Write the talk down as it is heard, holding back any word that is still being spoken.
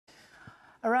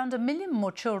Around 1 million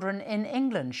more children in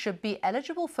England should be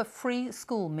eligible for free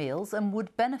school meals and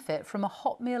would benefit from a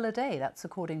hot meal a day. That's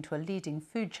according to a leading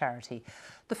food charity.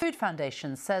 The Food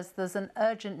Foundation says there's an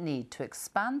urgent need to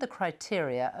expand the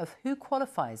criteria of who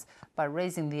qualifies by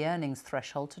raising the earnings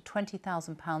threshold to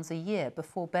 £20,000 a year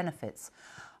before benefits.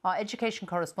 Our education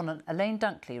correspondent Elaine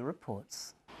Dunkley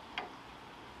reports.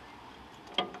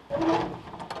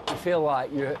 You feel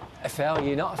like you're a failure,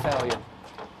 you're not a failure.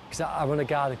 Because I run a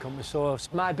garden company, so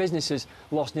my business has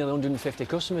lost nearly 150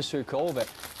 customers through COVID.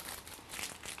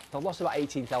 I've lost about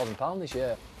 £18,000 this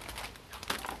year.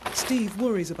 Steve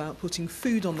worries about putting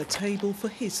food on the table for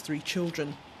his 3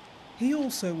 children. He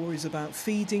also worries about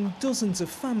feeding dozens of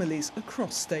families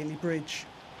across Staley Bridge.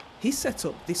 He set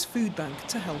up this food bank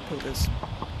to help others.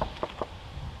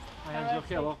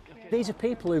 These are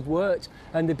people who've worked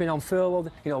and they've been on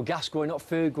furlough, you know, gas going up,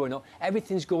 food going up,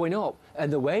 everything's going up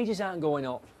and the wages aren't going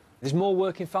up. There's more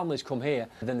working families come here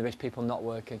than there is people not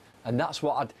working. And that's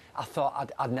what I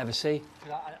thought I'd never see.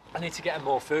 I need to get them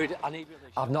more food.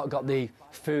 I've not got the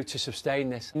food to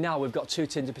sustain this. Now we've got 2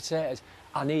 tins of potatoes.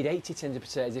 I need 80 tins of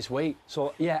potatoes this week.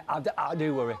 So, yeah, I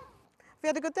do worry. Have you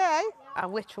had a good day? I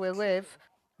literally live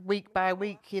week by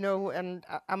week, you know, and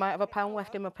I might have £1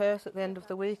 left in my purse at the end of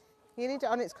the week. You need it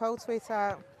on its cold,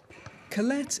 sweetheart.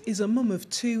 Colette is a mum of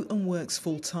 2 and works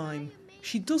full-time.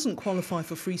 She doesn't qualify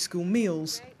for free school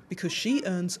meals because she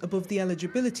earns above the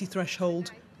eligibility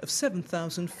threshold of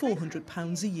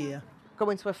 £7,400 a year.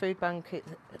 Going to a food bank,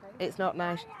 it's not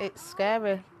nice. It's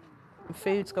scary.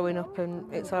 Food's going up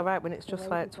and it's all right when it's just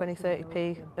like 20,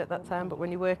 30p at that time, but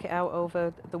when you work it out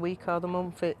over the week or the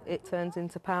month, it turns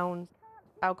into pounds.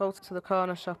 I'll go to the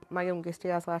corner shop. My youngest, he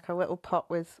has like a little pot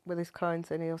with his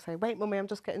coins and he'll say, "Wait, Mummy, I'm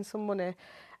just getting some money."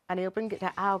 And he'll bring it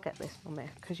down. "I'll get this, Mummy,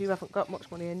 because you haven't got much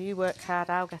money and you work hard,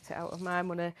 I'll get it out of my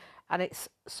money." And it's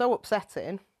so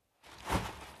upsetting.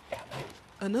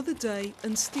 Another day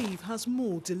and Steve has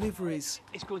more deliveries.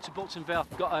 It's going to Buxton Vale.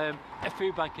 I've got a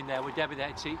food bank in there with Debbie, the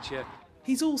head teacher.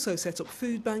 He's also set up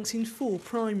food banks in 4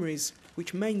 primaries,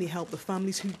 which mainly help the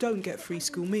families who don't get free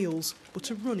school meals but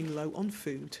are running low on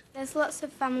food. There's lots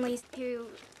of families who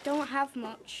don't have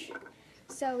much,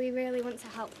 so we really want to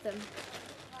help them.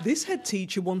 This head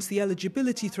teacher wants the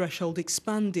eligibility threshold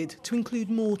expanded to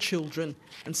include more children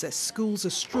and says schools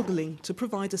are struggling to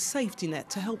provide a safety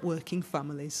net to help working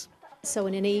families. So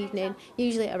in an evening,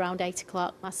 usually at around 8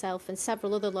 o'clock, myself and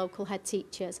several other local head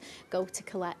teachers go to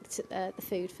collect the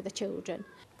food for the children.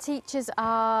 Teachers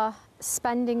are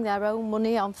spending their own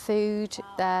money on food,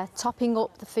 they're topping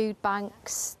up the food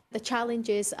banks. The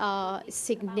challenges are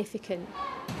significant.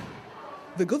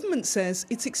 The government says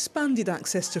it's expanded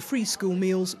access to free school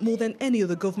meals more than any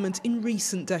other government in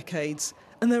recent decades.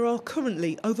 And there are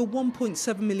currently over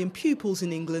 1.7 million pupils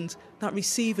in England that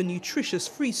receive a nutritious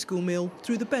free school meal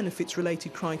through the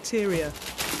benefits-related criteria.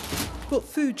 But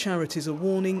food charities are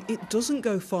warning it doesn't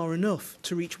go far enough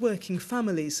to reach working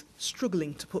families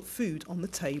struggling to put food on the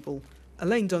table.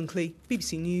 Elaine Dunkley,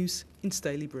 BBC News in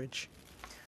Staley Bridge.